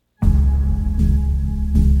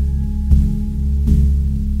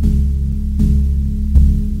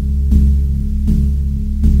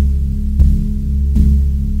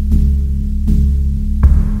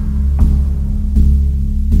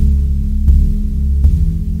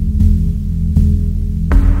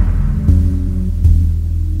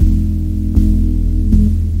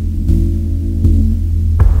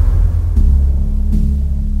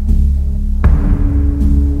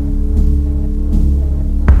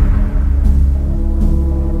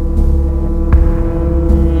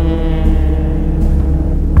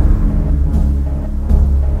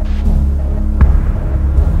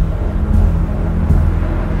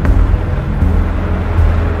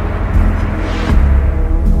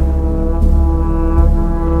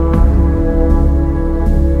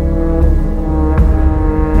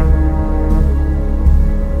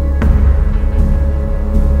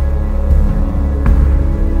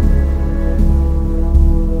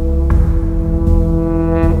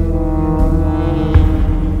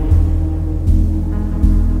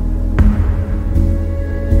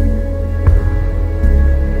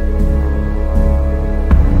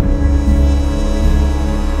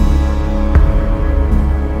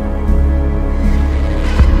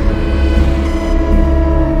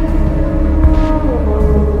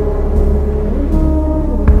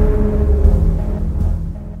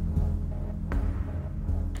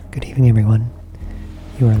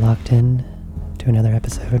You are locked in to another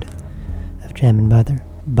episode of Jam and Butter.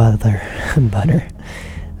 I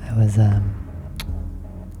was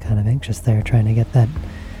kind of anxious there trying to get that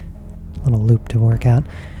little loop to work out.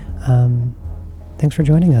 Thanks for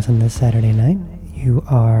joining us on this Saturday night. You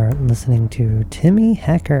are listening to Tim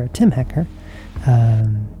Hecker.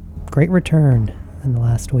 Great return in the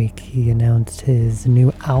last week. He announced his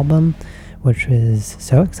new album, which is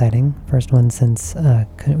so exciting. First one since,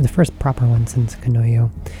 the first proper one since Kanoyo,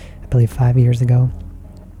 I believe 5 years ago.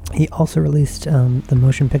 He also released the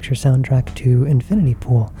motion picture soundtrack to Infinity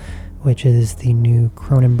Pool, which is the new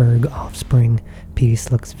Cronenberg Offspring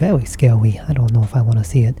piece. Looks very scary. I don't know if I want to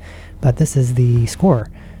see it, but this is the score.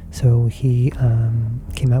 So he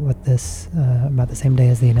came out with this about the same day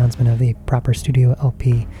as the announcement of the proper studio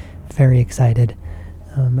LP. Very excited.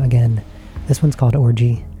 Again, this one's called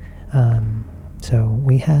Orgy. So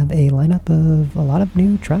we have a lineup of a lot of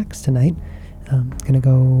new tracks tonight. Gonna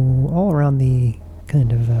go all around the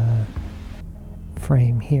kind of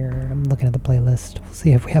frame here. I'm looking at the playlist. We'll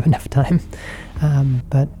see if we have enough time.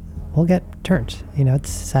 But we'll get turned. You know, it's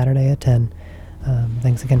Saturday at 10.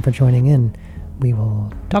 Thanks again for joining in. We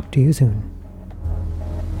will talk to you soon.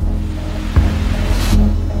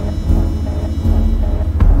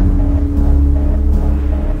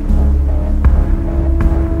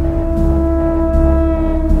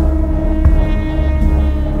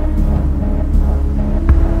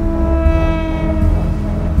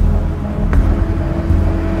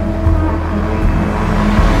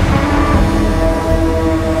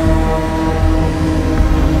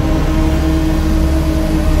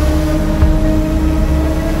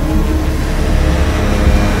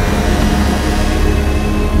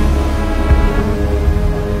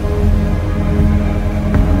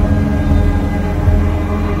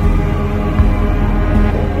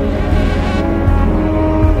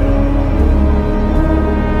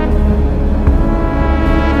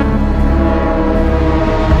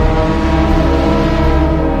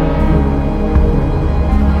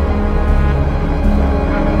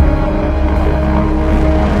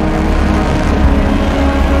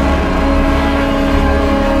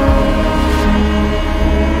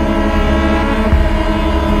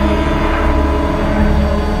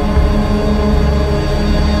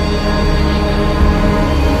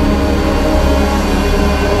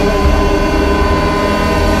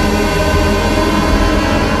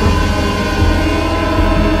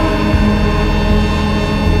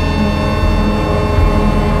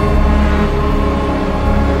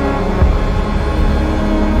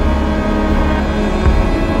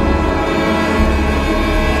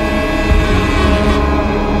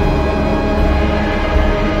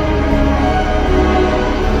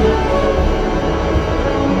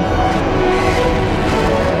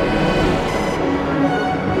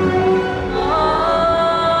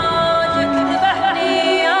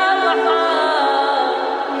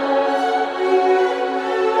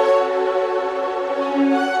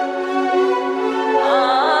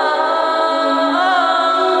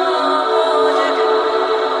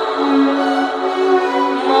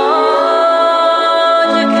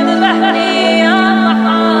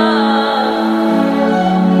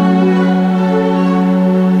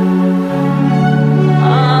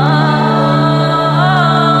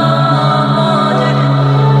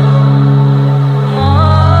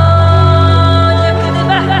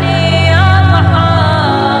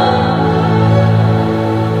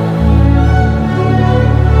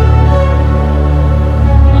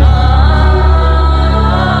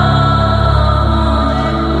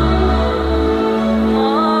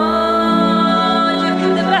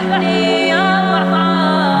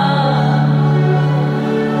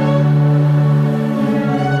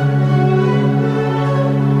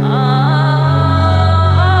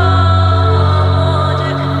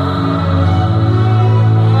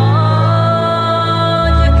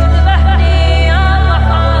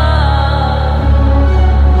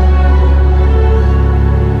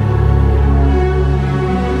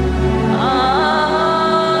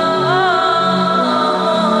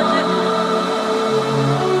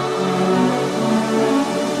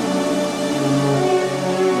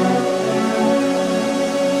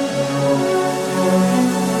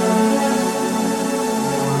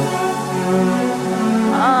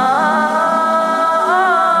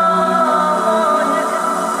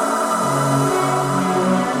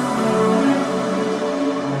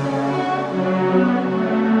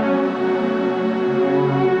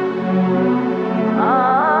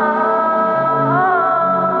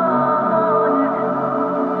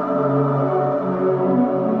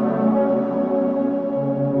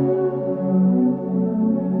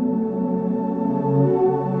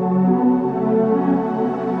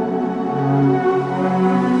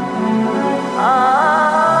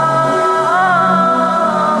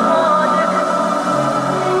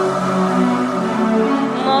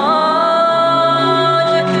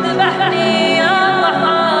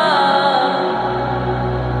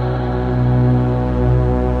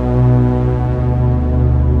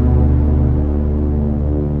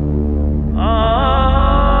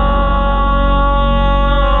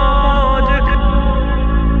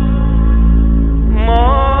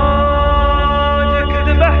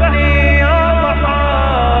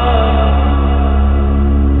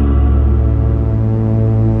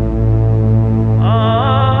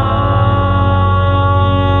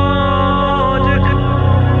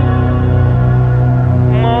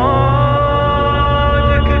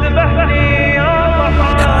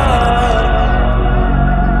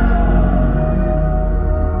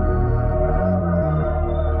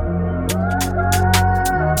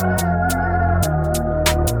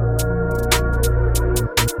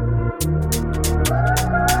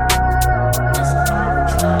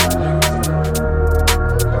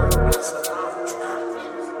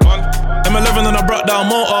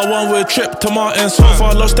 trip to Martin so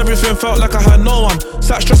far. Lost everything, felt like I had no one.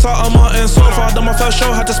 Sat stressed out on Martin so far. Done my first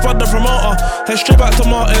show, had to spot the promoter. Head straight back to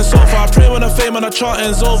Martin so far. Pray when the fame and the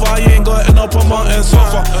charting's over. I ain't got it up on Martin so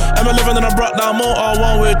far. M11 and I brought down motor.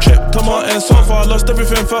 One-way trip to Martin so far. Lost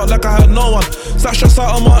everything, felt like I had no one. Sat stressed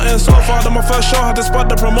out on Martin so far. Done my first show, had to spot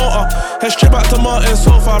the promoter. Head straight back to Martin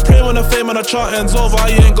so far. Pray when the fame and the charting's over. I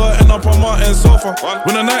ain't got it up on Martin so far.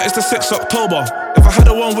 When the night is the 6th October. If I had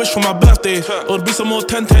a one wish for my birthday, it would be some more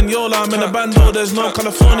 10-10 Yola. I'm in a bando, there's no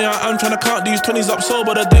California. I'm trying to count these 20s up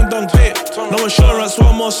sober, the ding dong pay. No insurance,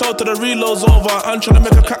 one more sold to the reload's over. I'm trying to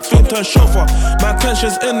make a crack fiend turn chauffeur. My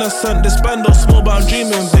intention's innocent, this bando small but I'm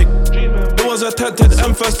dreaming big. It was attempted,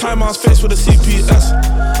 first time I was faced with a CPS.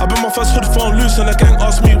 I been my first hood phone loose and the gang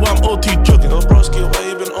asked me why I'm OT jogging. Oh broski, why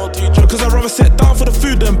you been OT jogging? Cause I'd rather sit down for the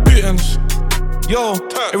food than bootings. Yo,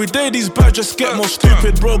 every day these birds just get more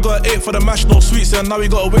stupid. Bro got 8 for the mash, no sweets, and now we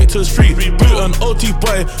gotta wait till it's free. Boot an OT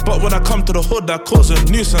boy, but when I come to the hood, that cause a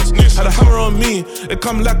nuisance. Had a hammer on me, it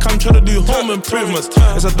come like I'm trying to do home improvements.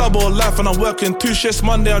 It's a double life and I'm working 2 shifts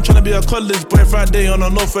Monday. I'm trying to be a college boy Friday on a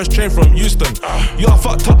Northwest train from Houston. Yo, I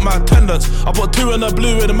fucked up my attendance. I put 2 in the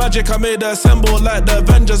blue with the magic. I made the assemble like the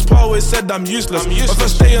Avengers. Pa always said I'm useless. My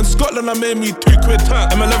first day in Scotland, I made me 2 quid.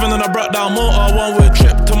 M11 and I brought down motor. One-way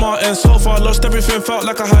trip to Martin so far. Lost everything, felt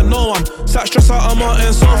like I had no one. Sat stressed out on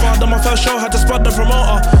Martin so far. Done my first show, had to spot the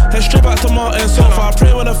promoter. Head straight back to Martin so far.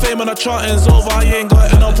 Pray when the fame and the charting's over. I ain't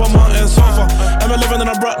got it up on Martin so far. M11 and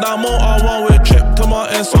I brought down motor. One-way trip to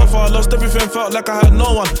Martin so far. Lost everything, felt like I had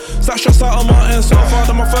no one. Sat stressed out on Martin so far.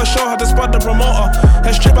 Done my first show, had to spot the promoter.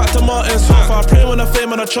 Head straight back to Martin so far. Pray when the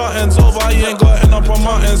fame and the charting's over. I ain't got it up on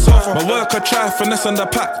Martin so far. My worker tried finessing the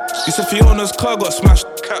pack. You said Fiona's car got smashed.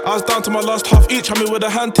 I was down to my last half each. Had me with a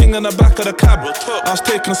hand ting in the back of the cab. I was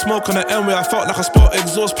taking smoke on the end where I felt like I spilled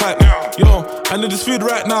exhaust pipe. Yo, I need this food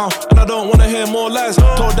right now, and I don't wanna hear more lies.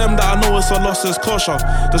 Told them that I know it's a loss, it's kosher.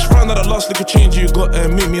 This round that I lost, liquor change, you got to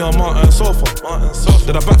meet me on Martin's sofa.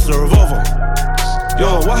 Did I back to the revolver?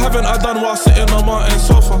 Yo, what haven't I done while sitting on Martin's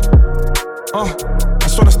sofa? I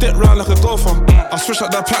just wanna stick round like a golfer. I switch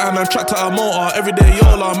up that pattern and track to a motor. Everyday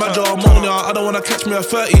Yola, major ammonia. I don't wanna catch me a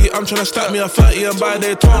 30. I'm tryna stack me a 30 and buy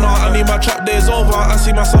Daytona. I need my trap days over. I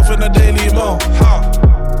see myself in the Daily Mail.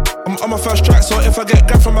 I'm on my first track, so if I get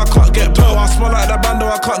grabbed from I can't get blow. I smell like that bando,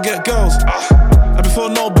 I can't get girls. And before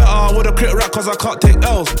no better, I would've quit rap cause I can't take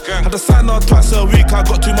L's. Had to sign on twice a week, I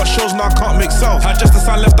got too much shows, now I can't make sales. Had just a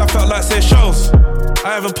sign left, I felt like say shows.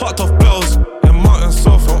 I haven't popped off bells in Martin's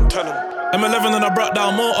sofa. M11 and I brought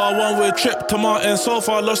down motor. One-way trip to Martin so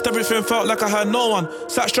far. Lost everything, felt like I had no one.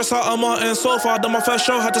 Sat stressed out on Martin so far. Done my first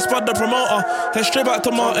show, had to spot the promoter. Head straight back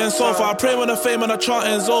to Martin so far. Pray when the fame and the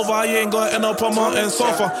charting's over. I ain't got it up on Martin so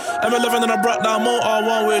far. M11 and I brought down motor.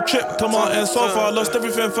 One-way trip to Martin so far. Lost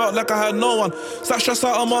everything, felt like I had no one. Sat stressed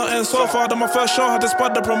out on Martin so far. Done my first show, had to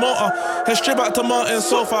spot the promoter. Head straight back to Martin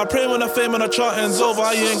so far. Pray when the fame and the charting's over.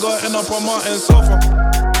 I ain't got it up on Martin so far.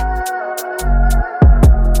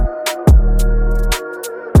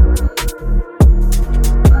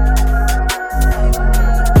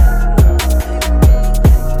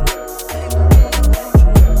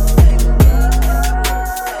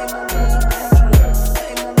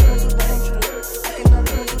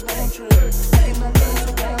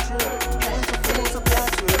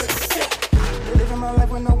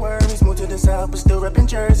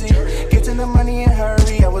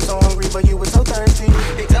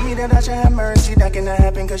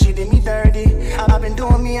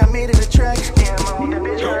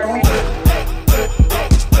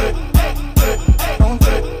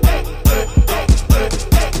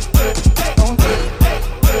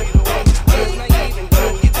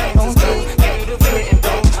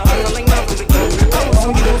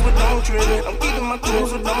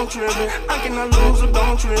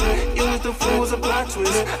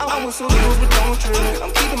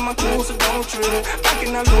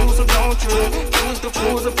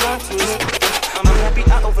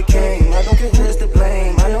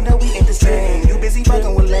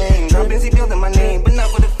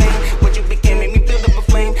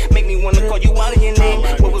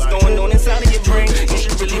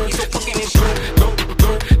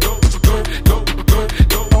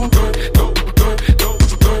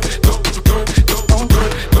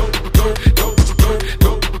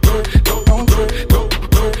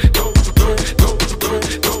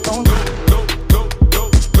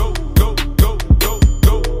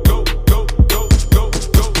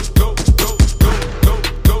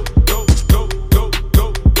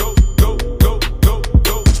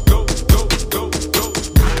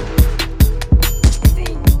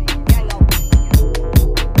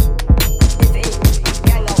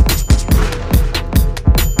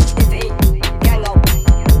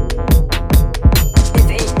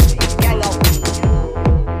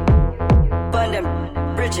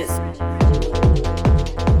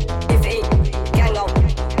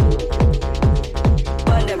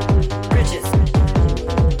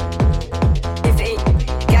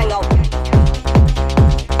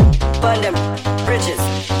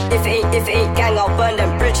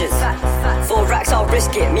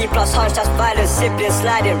 Me plus hunch, that's violence. Siblings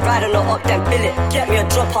sliding, riding or up, then bill it. Get me a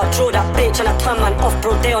drop, I'll draw that bitch. And I turn man off,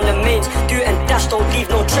 bro, they on the mains. Do it and dash, don't leave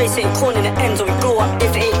no trace. Ain't corn in the end, so we go up.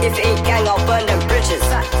 If it ain't gang, I'll burn them bridges.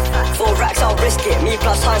 4 racks, I'll risk it. Me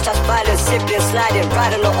plus hunch, that's violence. Siblings sliding,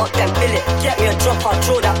 riding or up, then bill it. Get me a drop, I'll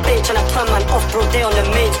draw that bitch. And I turn man off, bro, they on the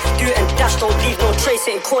mains. Do it and dash, don't leave no trace.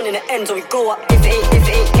 Ain't corn in the end, so we go up. If it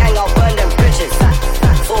ain't gang, I'll burn them bridges.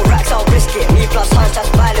 4 racks, I'll risk it. Me plus hunch, that's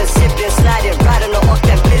violence. Siblings sliding, riding or up,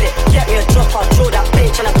 then bill it. Get me a drop, I'll draw that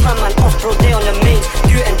bitch. And I turn man off, bro, they on the mains.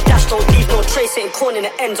 Do it and dash, don't leave no trace. Ain't corn in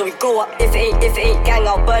the end, so we go up. If it ain't gang,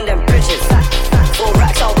 I'll burn them bridges. 4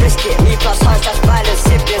 racks, I'll risk it. Me plus hunch, that's violence.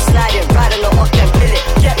 Siblings sliding, riding or up, then bill it.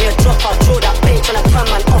 Get me a drop, I'll draw that bitch. And I turn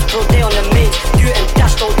man off, bro, they on the mains. Do it and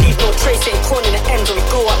dash, don't leave no trace. Ain't corn in the end, so we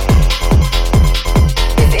go up.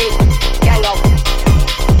 If it ain't gang, I'll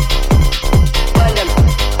burn them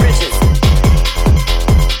bridges.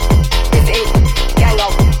 If it ain't gang,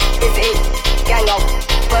 I'll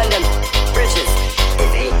burn them bridges.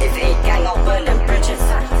 If it ain't gang, I'll burn them bridges.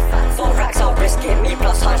 4 racks, I'll risk it. Me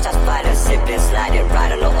plus hunch, that's violence. Siblings sliding,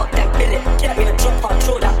 riding or up, then bill it. Get me a drop, I'll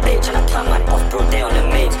throw that bitch. And I turn man off, bro, they on the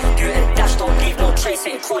mains. Do it and dash, don't leave no trace.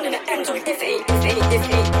 Ain't corn in the end, so if it ain't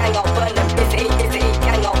gang, I'll burn them. If it ain't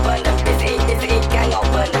gang, I'll burn them. If it ain't gang, I'll burn them. If it ain't gang, I'll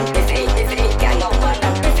burn them. If it ain't gang, I'll burn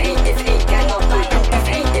them. If it ain't gang, I'll burn them.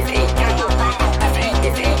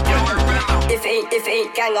 If it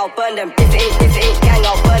ain't gang, I'll burn them. If it ain't gang, I'll burn them. If it ain't gang,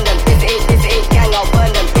 I'll burn them. If it ain't gang, I'll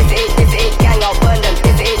burn them. If it ain't gang, I'll burn them.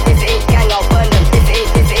 If it ain't gang, I'll burn them. If it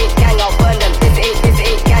ain't gang, I'll burn them. If it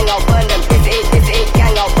ain't gang, I'll burn them. If it ain't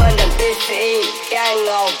gang, I'll burn them. If it ain't gang,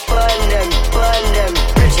 I'll burn them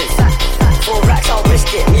bridges. 4 racks, I'll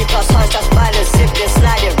risk it. Me plus hunch, that's violence. Siblings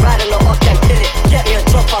sliding, riding or up, then bill it. Get me a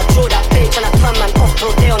drop, I'll draw that bitch. And I turn man off,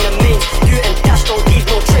 bro, they on the mains. Do it and dash, don't leave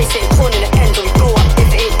no trace. Ain't corn in the end, so we go up.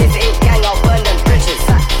 If it ain't gang, I'll burn them bridges.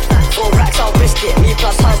 4 racks, I'll risk it. Me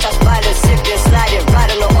plus hunch, that's violence. Siblings sliding,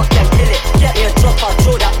 riding or up.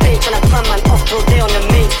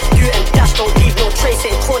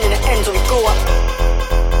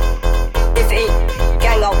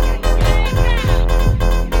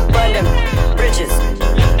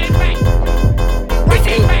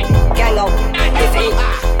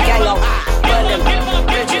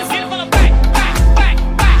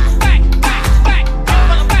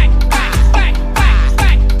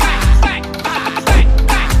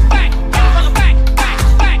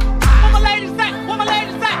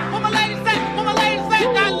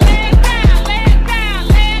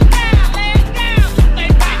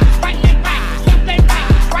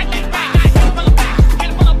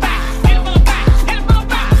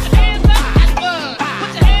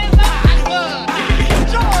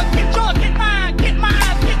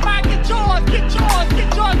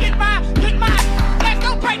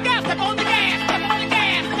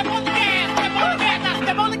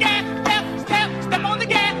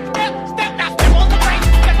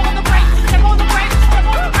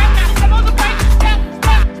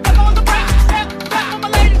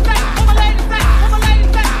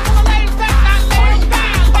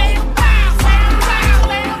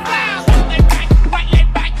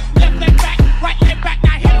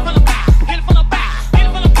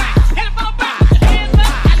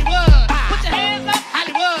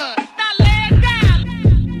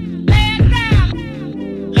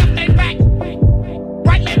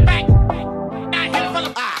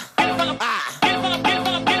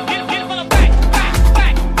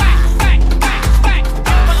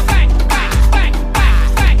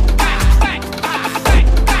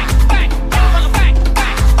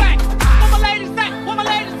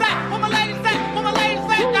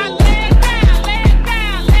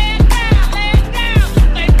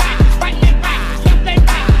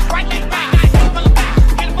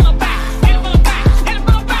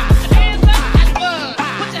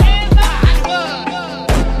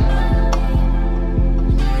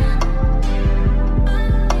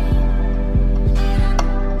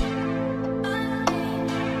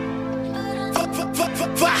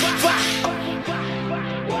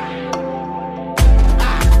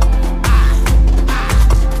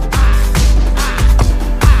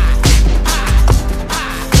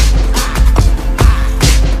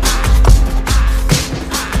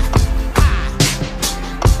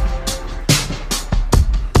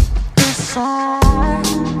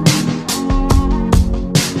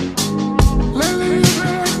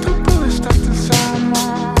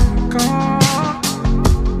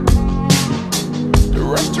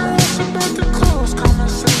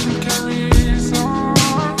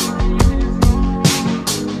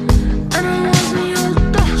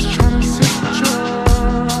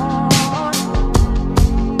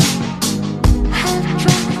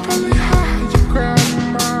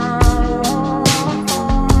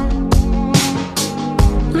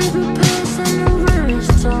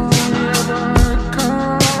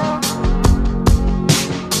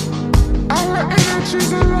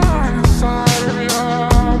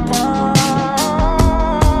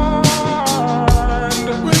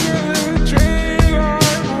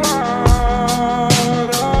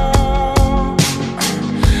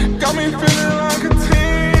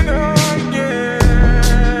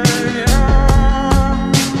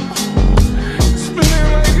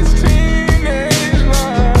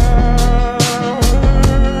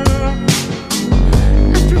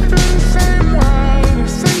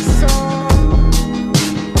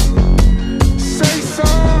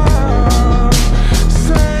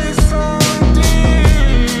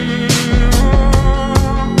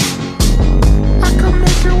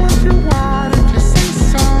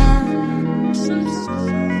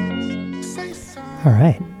 All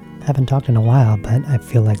right. I haven't talked in a while, but I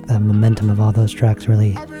feel like the momentum of all those tracks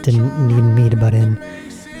really didn't need me to butt in.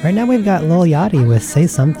 Right now we've got Lil Yachty with Say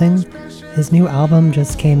Something. His new album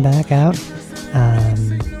just came back out.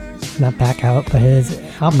 Not back out, but his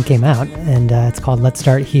album came out, and it's called Let's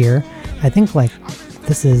Start Here. I think like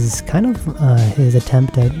this is kind of his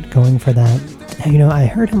attempt at going for that. You know, I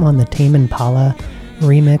heard him on the Tame Impala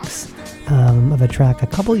remix of a track a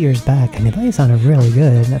couple years back, and I thought he sounded really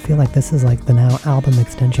good. And I feel like this is like the now album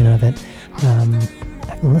extension of it.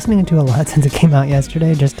 I've been listening to it a lot since it came out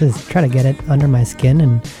yesterday, just to try to get it under my skin,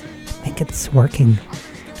 and I think it's working.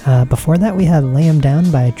 Before that, we had Lay 'Em Down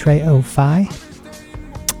by Trey O-Fi.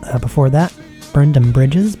 Before that, Burned 'Em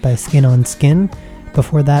Bridges by Skin on Skin.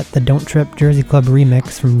 Before that, the Don't Trip Jersey Club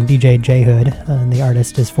remix from DJ J-Hood, and the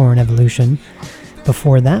artist is Foreign Evolution.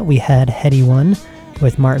 Before that, we had Heady One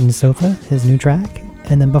with Martin Sofa, his new track.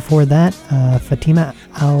 And then before that, Fatima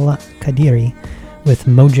Al-Qadiri with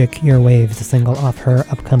Mojic Your Waves, the single off her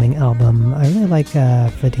upcoming album. I really like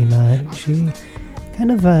Fatima. She kind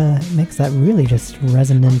of makes that really just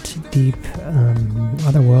resonant, deep,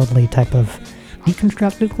 otherworldly type of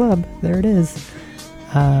deconstructed club. There it is.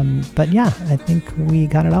 But yeah, I think we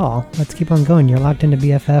got it all. Let's keep on going. You're locked into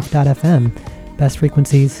BFF.FM. Best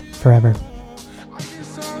frequencies forever.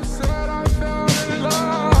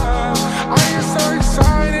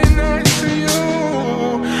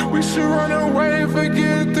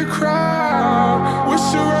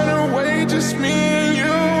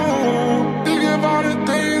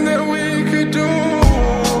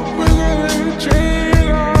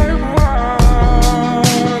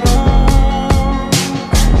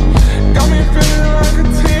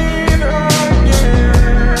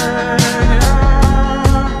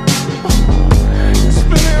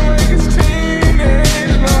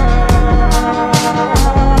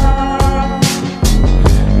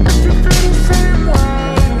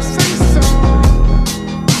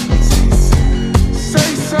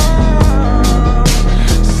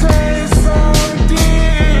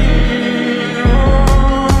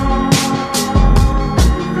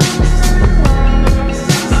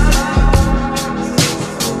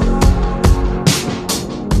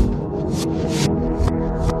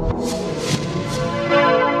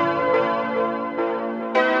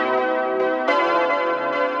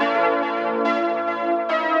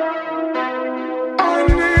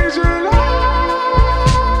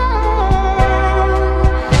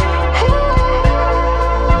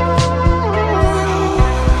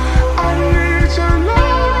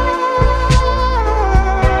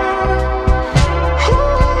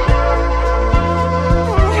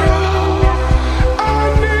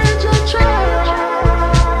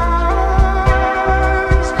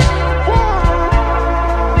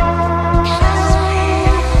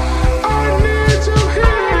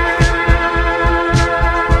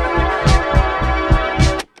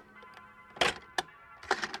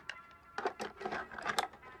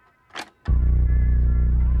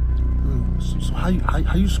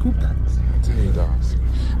 How you scoop that? I tell you, dogs.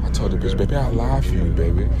 I told the bitch, baby, I'll lie for you,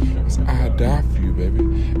 baby. I'll die for you, baby.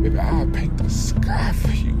 Baby, I'll paint the sky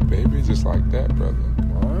for you, baby. Just like that, brother.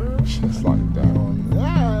 What? Just like that.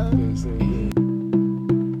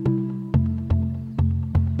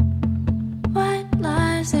 White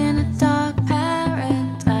lies in a dark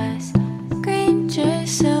paradise. Green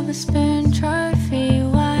juice, silver spoon, trophy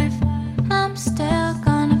wife. I'm still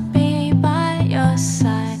gonna be by your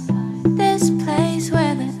side. This place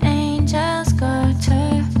where the angels go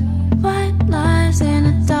to. White lies in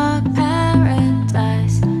a dark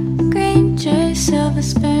paradise. Green juice, silver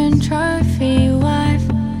spoon, trophy wife.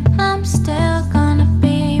 I'm still gonna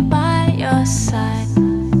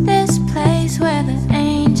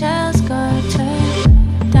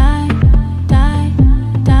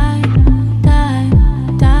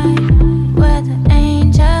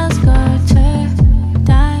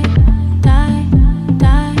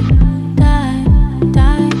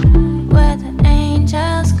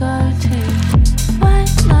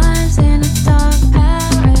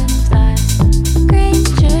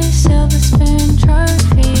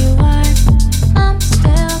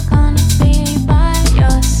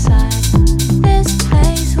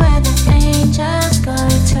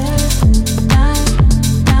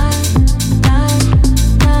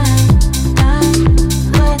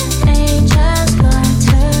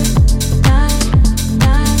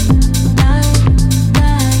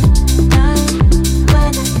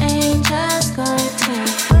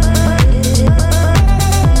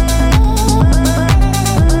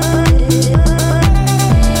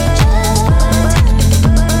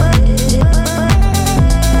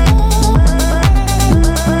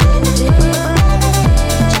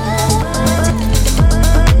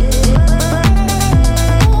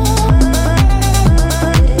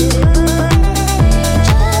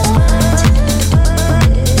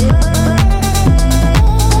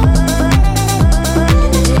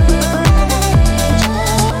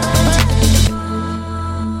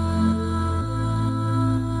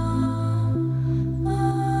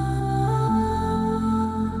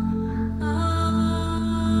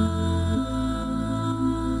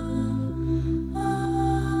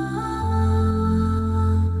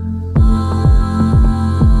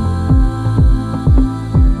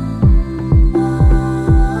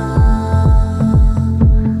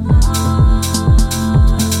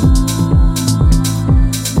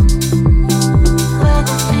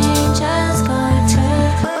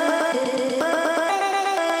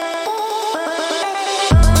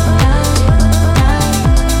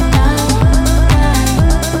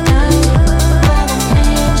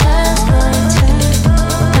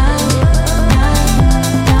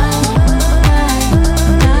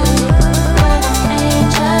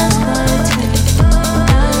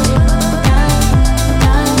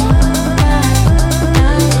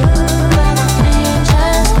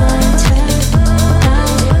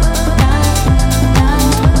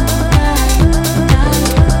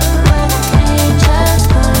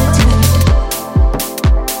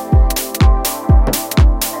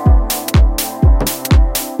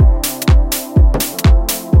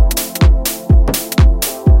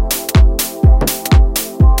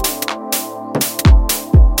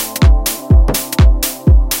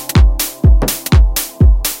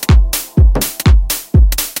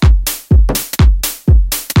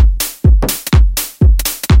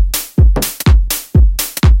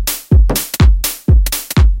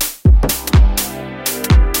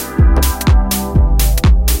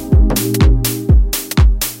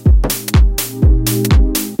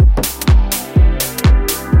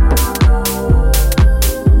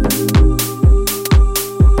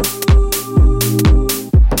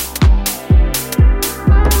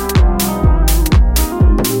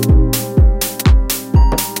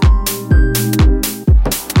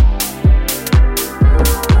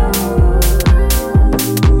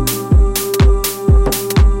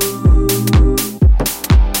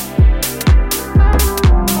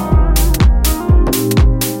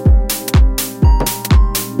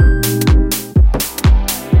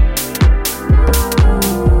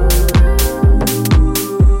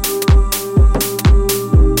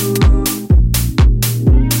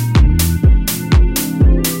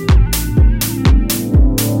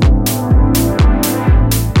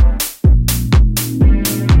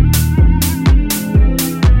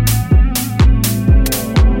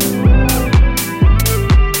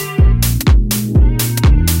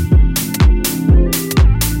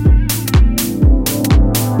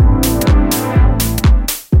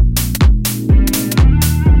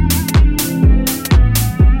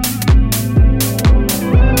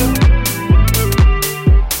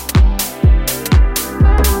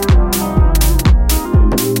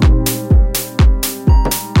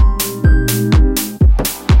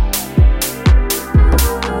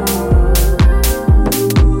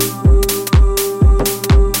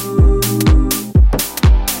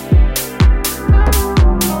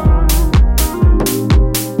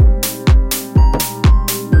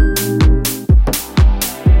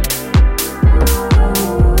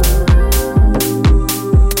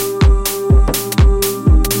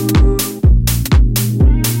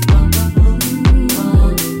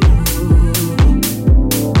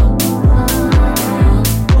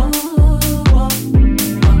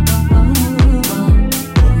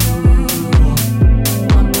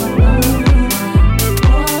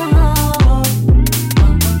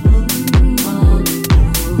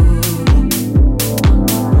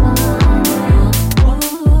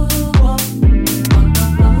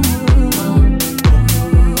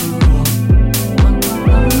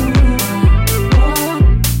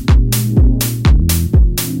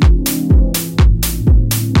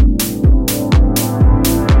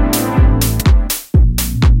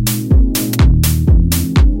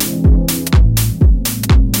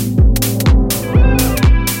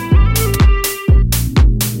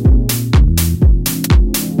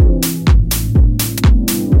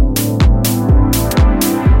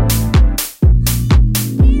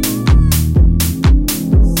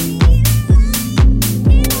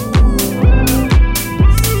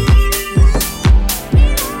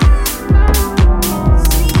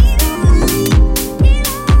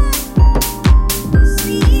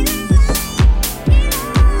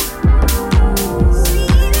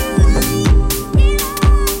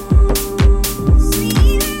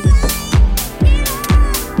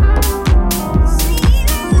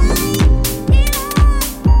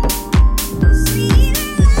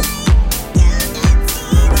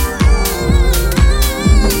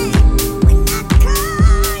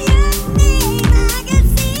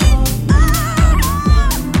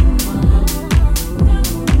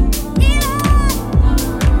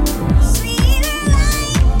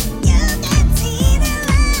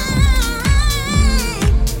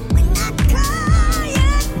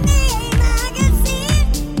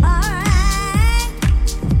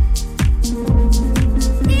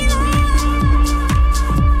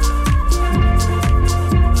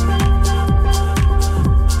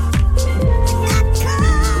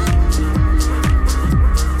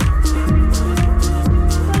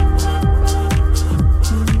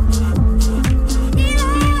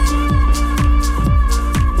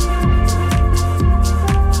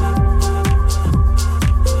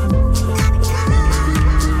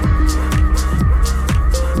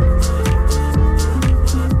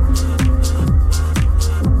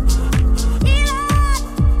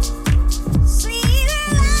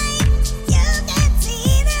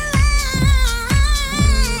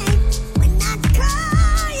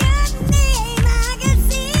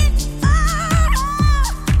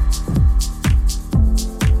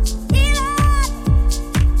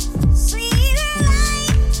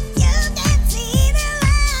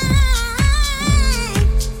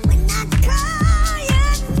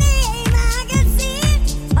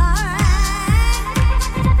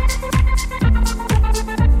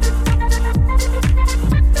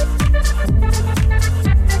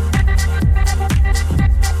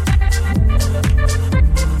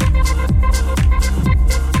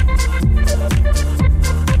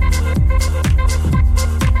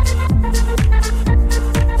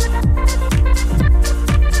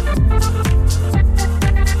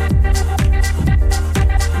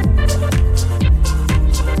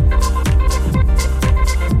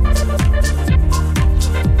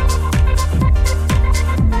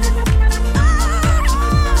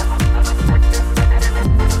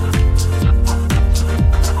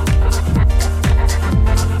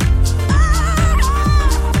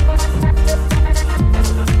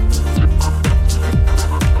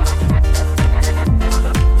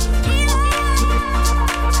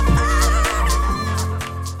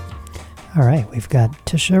All right, we've got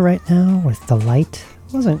Tisha right now with The Light.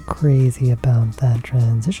 Wasn't crazy about that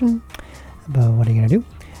transition, but what are you going to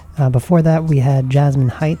do? Before that, we had Jasmine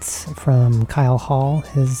Heights from Kyle Hall,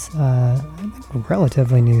 his I think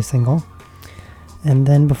relatively new single. And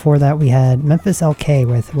then before that, we had Memphis LK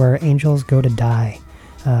with Where Angels Go to Die.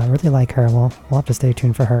 Really like her. We'll have to stay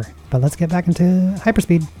tuned for her. But let's get back into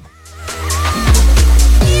Hyperspeed.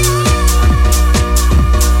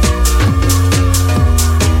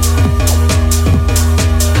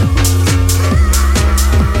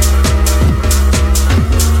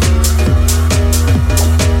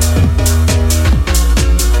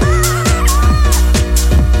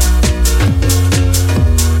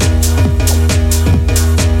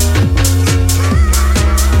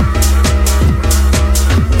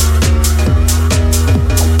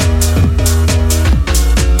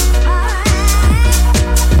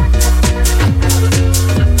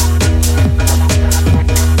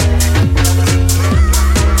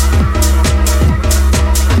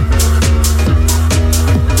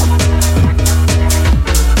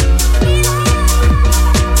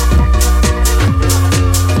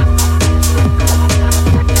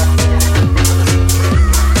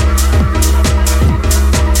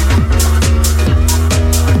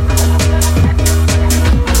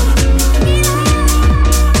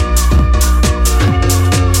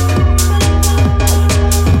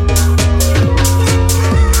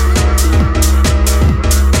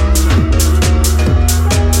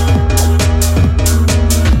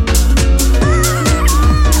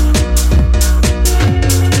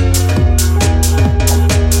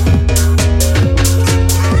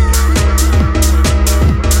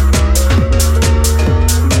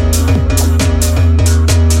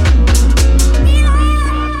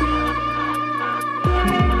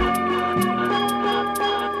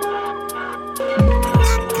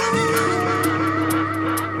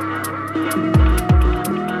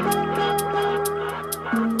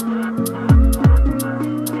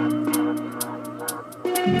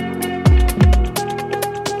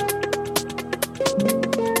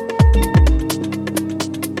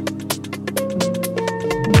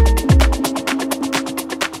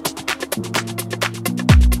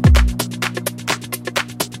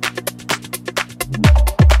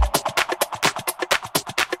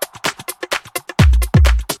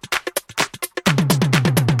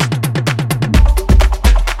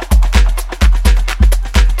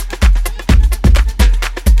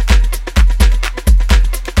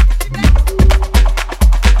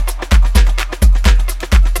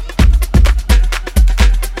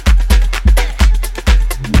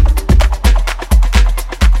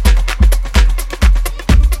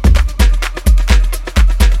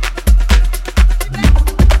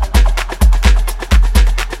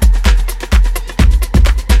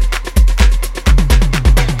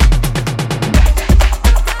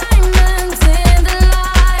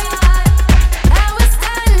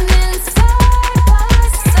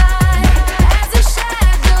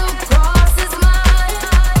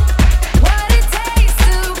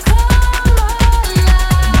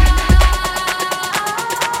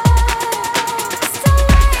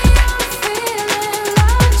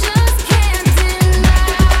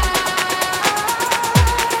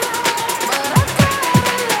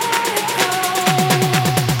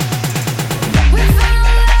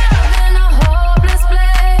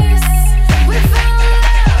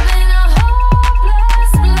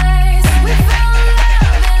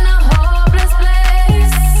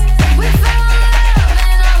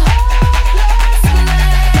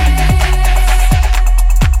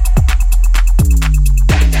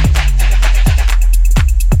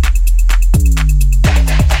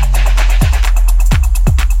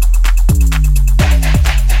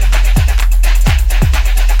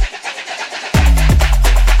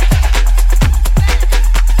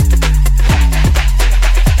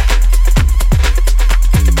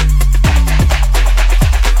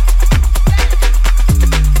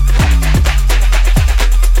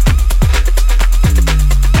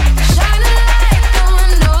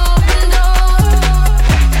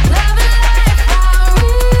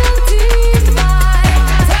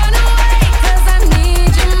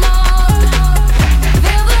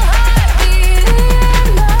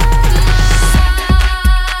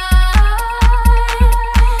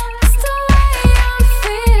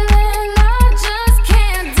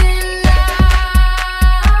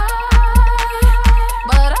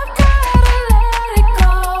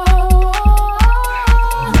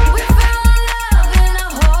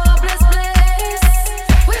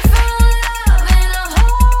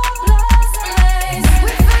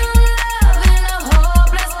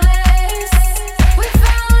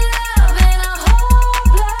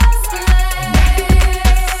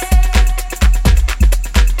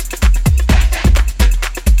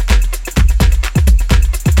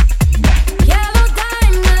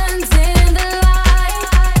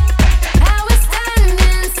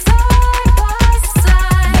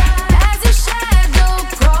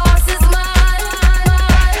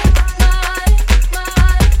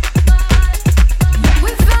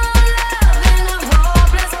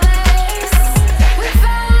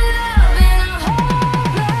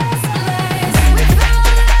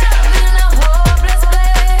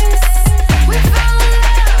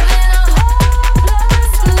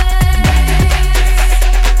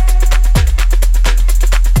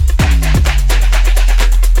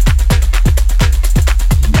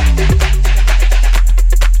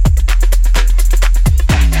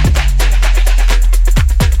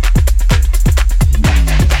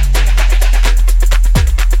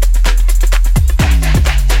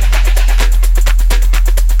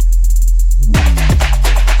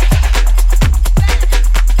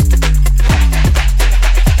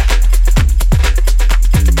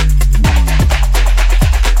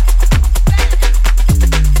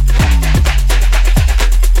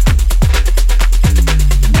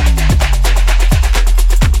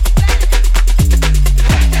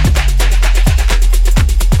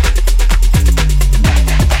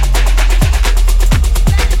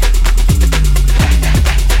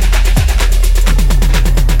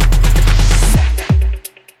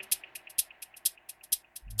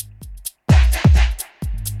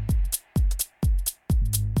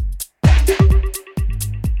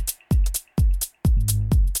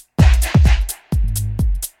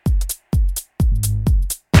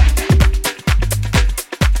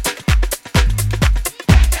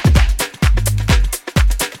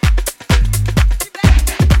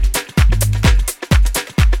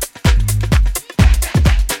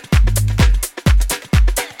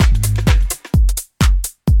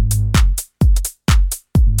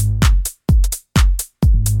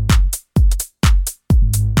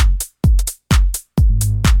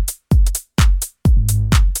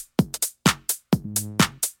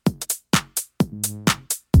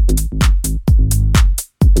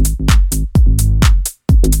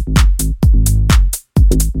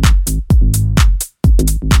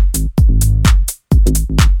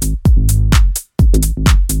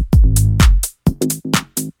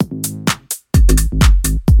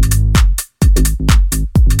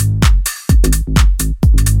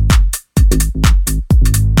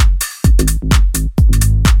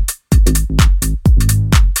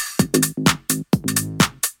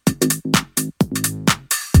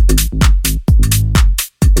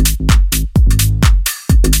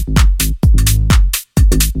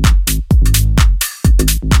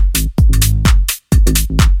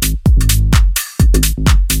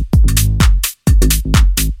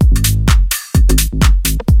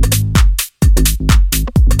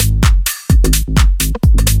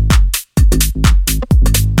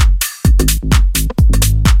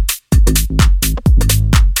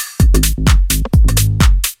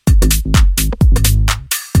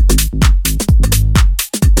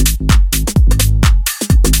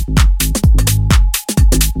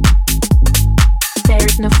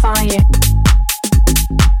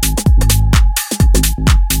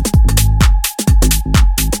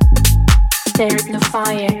 There is no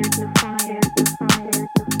fire.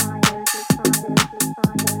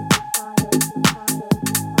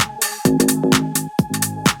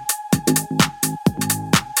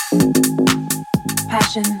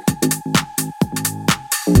 Passion.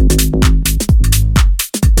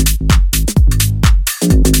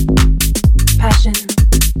 Passion.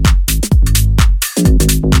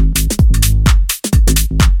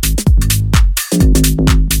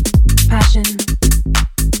 Passion.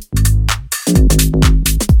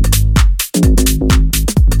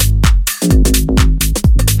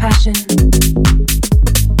 Passion.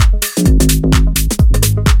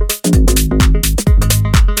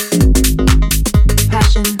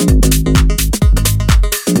 Passion.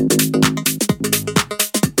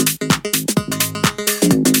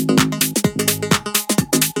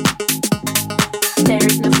 There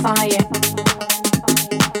is no fire.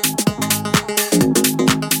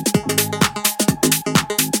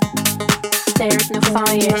 There is no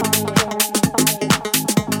fire.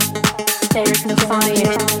 There is no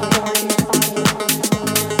fire.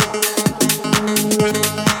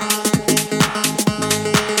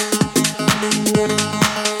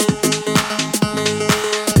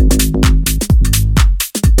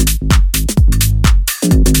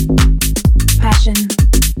 Passion.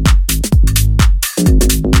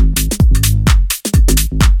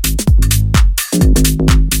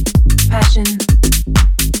 Passion.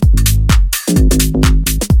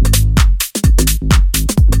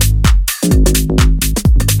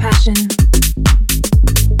 Passion.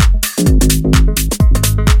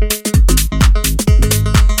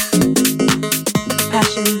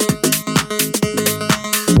 Passion.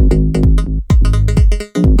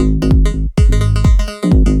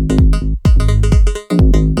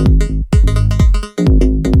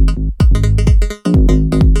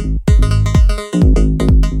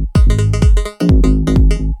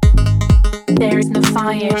 There is no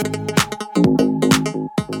fire.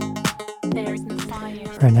 There is no fire.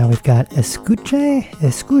 Right now we've got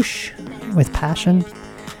Escuche with Passion.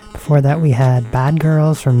 Before that we had Bad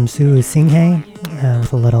Girls from Su Singhae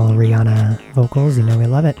with a little Rihanna vocals. You know we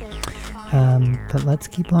love it. But let's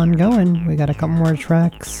keep on going. We got a couple more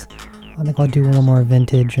tracks. I think I'll do one more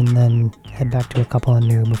vintage and then head back to a couple of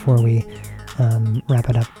new before we wrap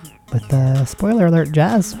it up with the spoiler alert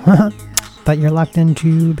jazz. But you're locked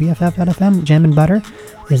into BFF.FM. Jam and Butter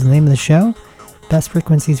is the name of the show. Best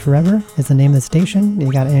Frequencies Forever is the name of the station.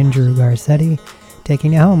 You got Andrew Garcetti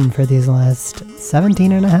taking you home for these last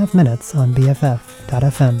 17 and a half minutes on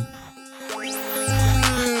BFF.FM.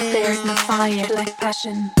 There is no fire like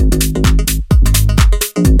passion.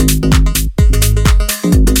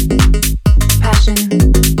 Passion.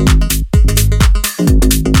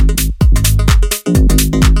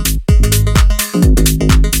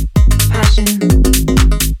 Passion.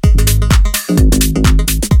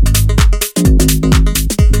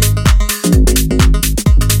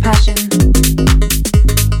 Passion.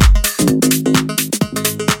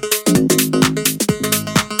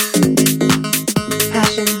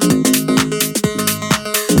 Passion.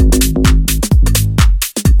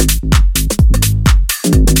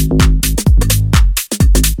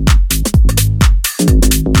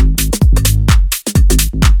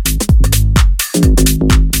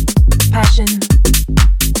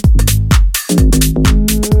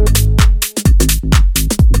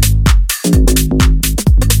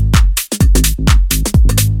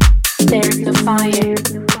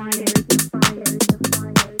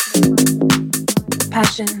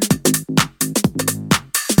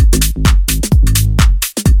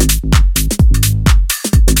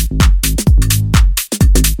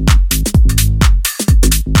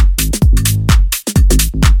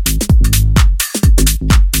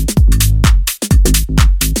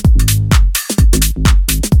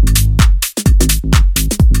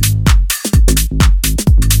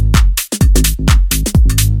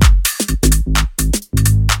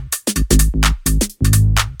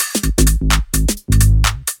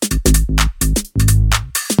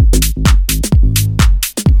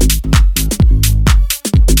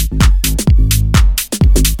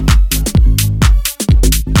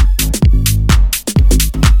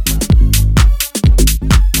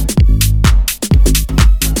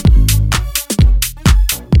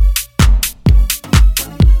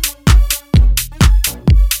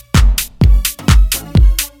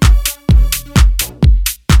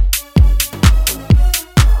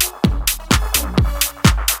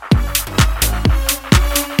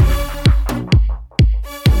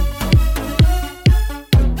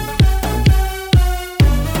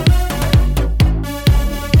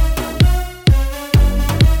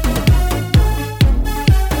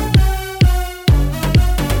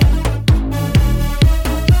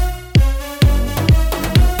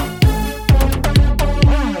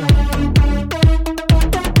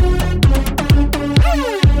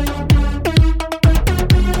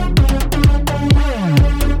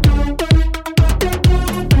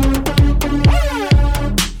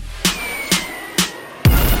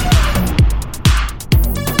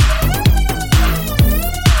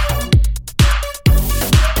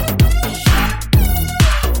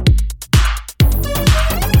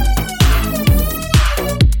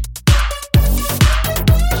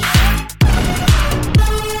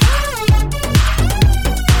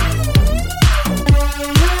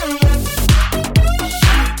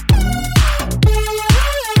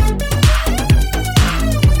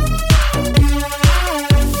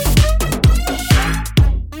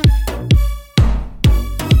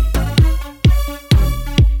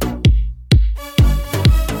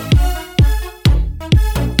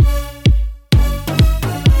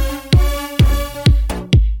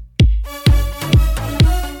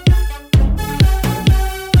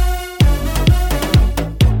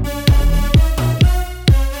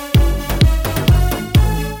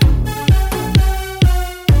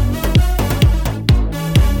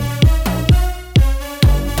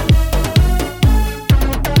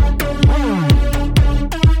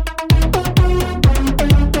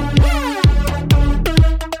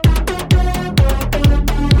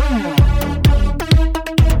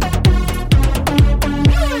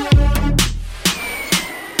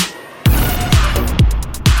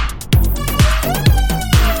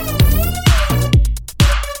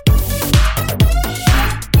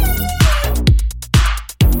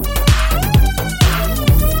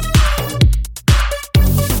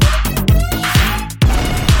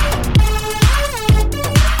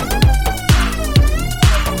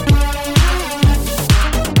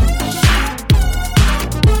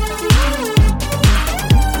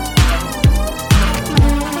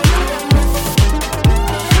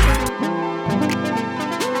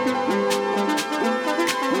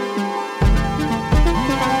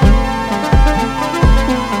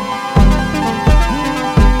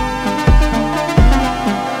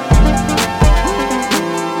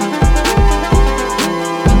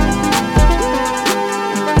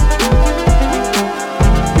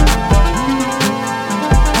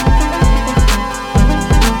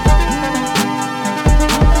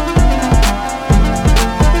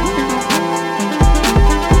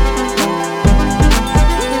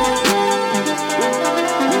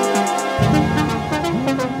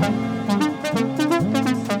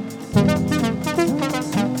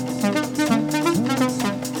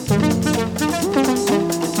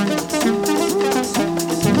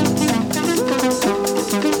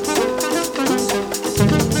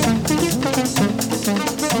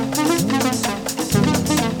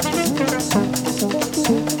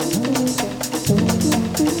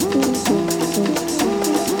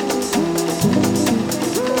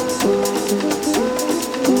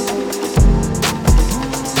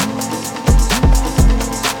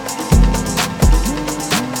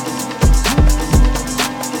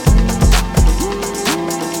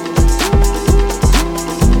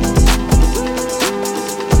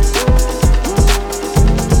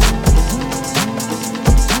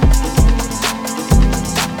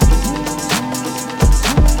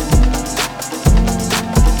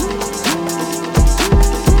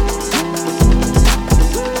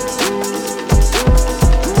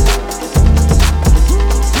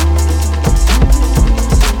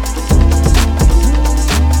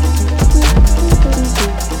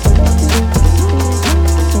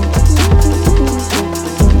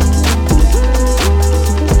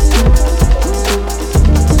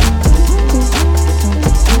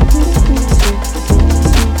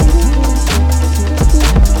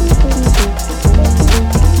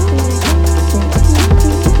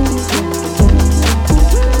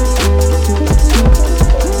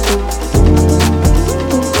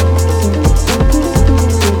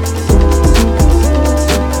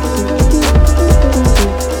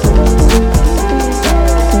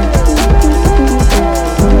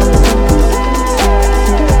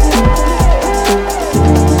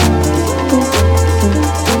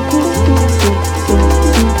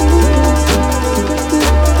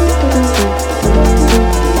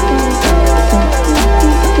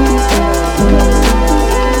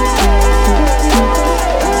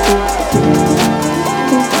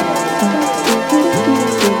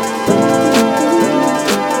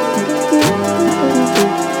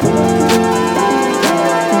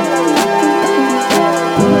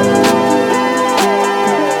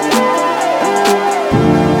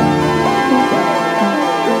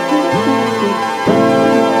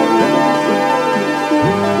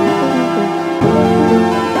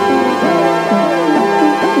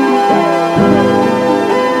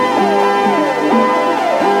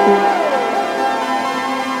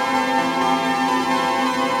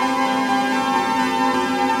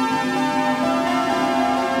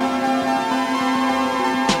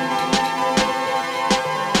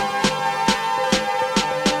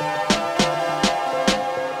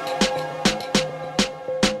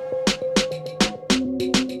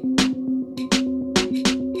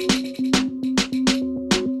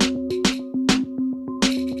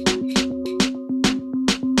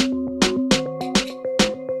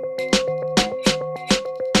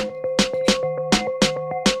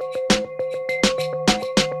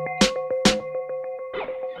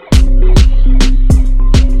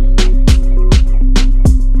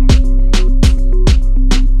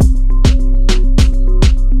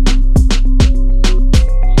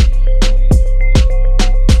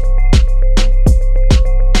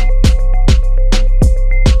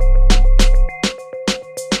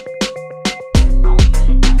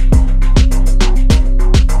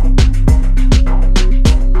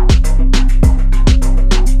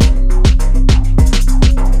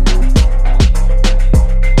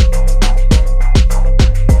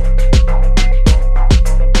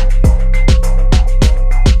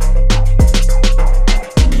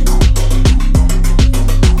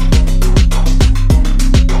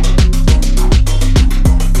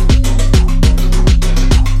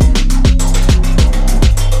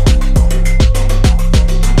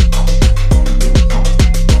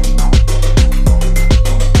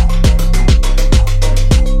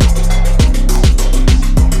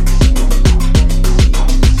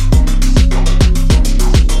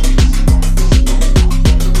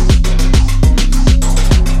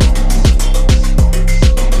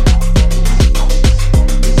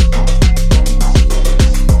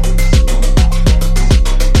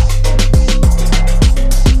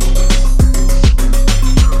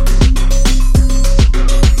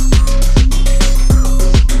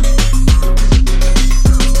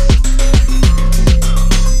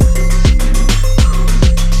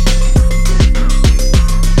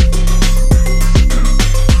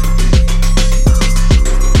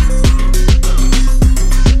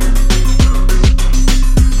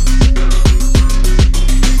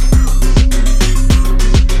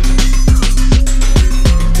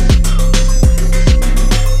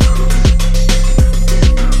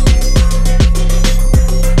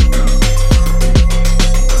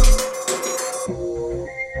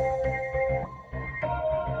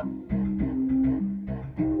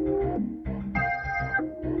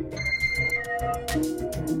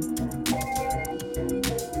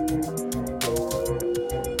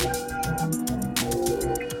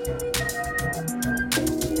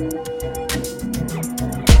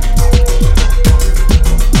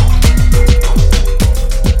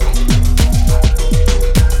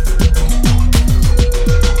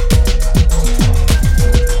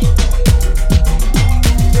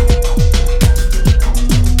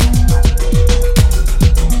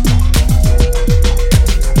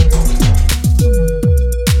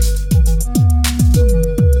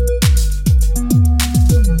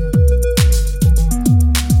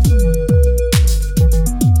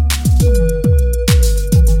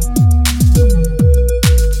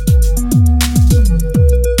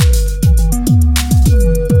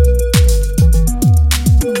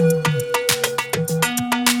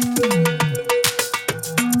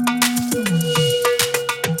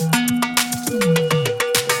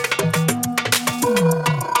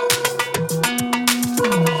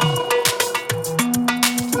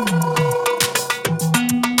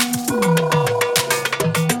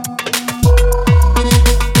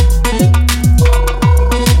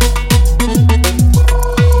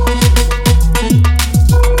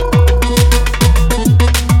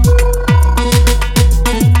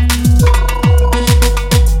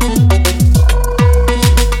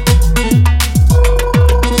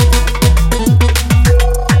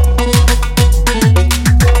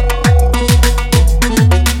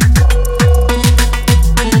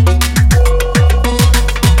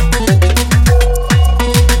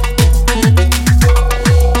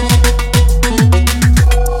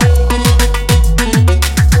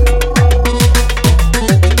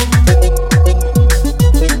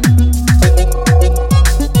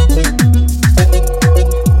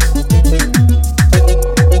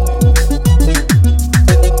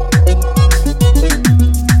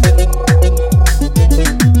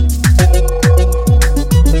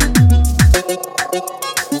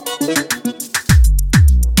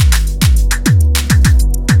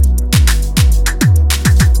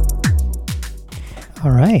 All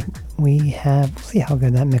right, we'll see how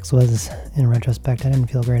good that mix was in retrospect. I didn't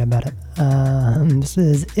feel great about it. This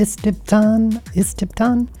is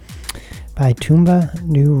Istiptan by Tumba,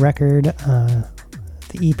 new record. The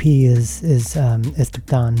EP is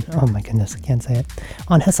Istiptan. Oh my goodness, I can't say it.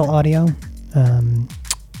 On Hessel Audio,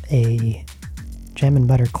 a Jam and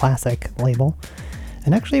Butter classic label.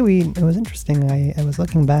 And actually, it was interesting. I was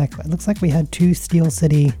looking back. It looks like we had two Steel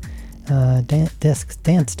City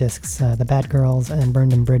dance discs, The Bad Girls and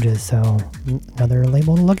Burned in Bridges, so another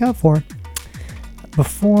label to look out for.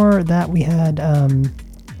 Before that, we had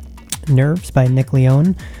Nerves by Nick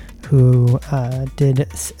Leone, who did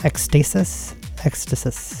Ecstasis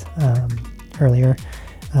earlier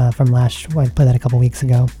from last. Well, I played that a couple weeks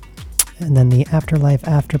ago. And then the Afterlife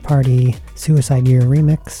After Party Suicide Year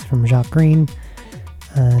remix from Jacques Green.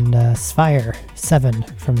 And Sphere 7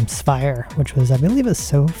 from Sphere, which was, I believe, a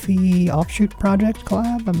Sophie Offshoot Project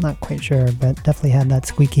collab. I'm not quite sure, but definitely had that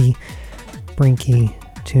squeaky, brinky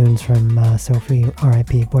tunes from Sophie.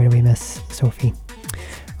 R.I.P. Boy, do we miss Sophie.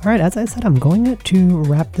 All right, as I said, I'm going to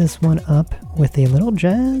wrap this one up with a little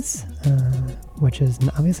jazz, which is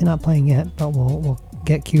obviously not playing yet, but we'll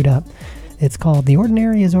get queued up. It's called The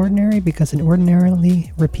Ordinary is Ordinary Because It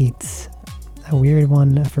Ordinarily Repeats. A weird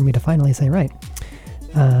one for me to finally say right.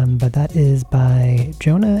 But that is by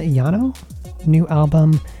Jonah Yano, new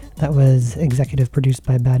album that was executive produced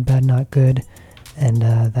by Bad Bad Not Good, and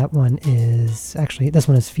that one is actually, this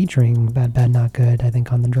one is featuring Bad Bad Not Good, I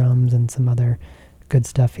think, on the drums and some other good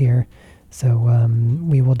stuff here. So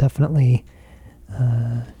we will definitely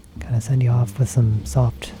kind of send you off with some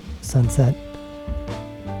soft sunset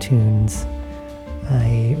tunes.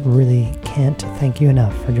 I really can't thank you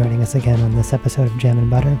enough for joining us again on this episode of Jam and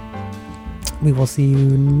Butter. We will see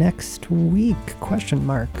you next week, ? I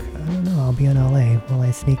don't know, I'll be in LA. Will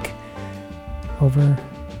I sneak over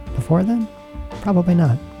before then? Probably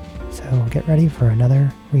not. So get ready for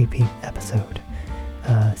another repeat episode.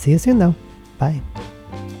 See you soon though. Bye.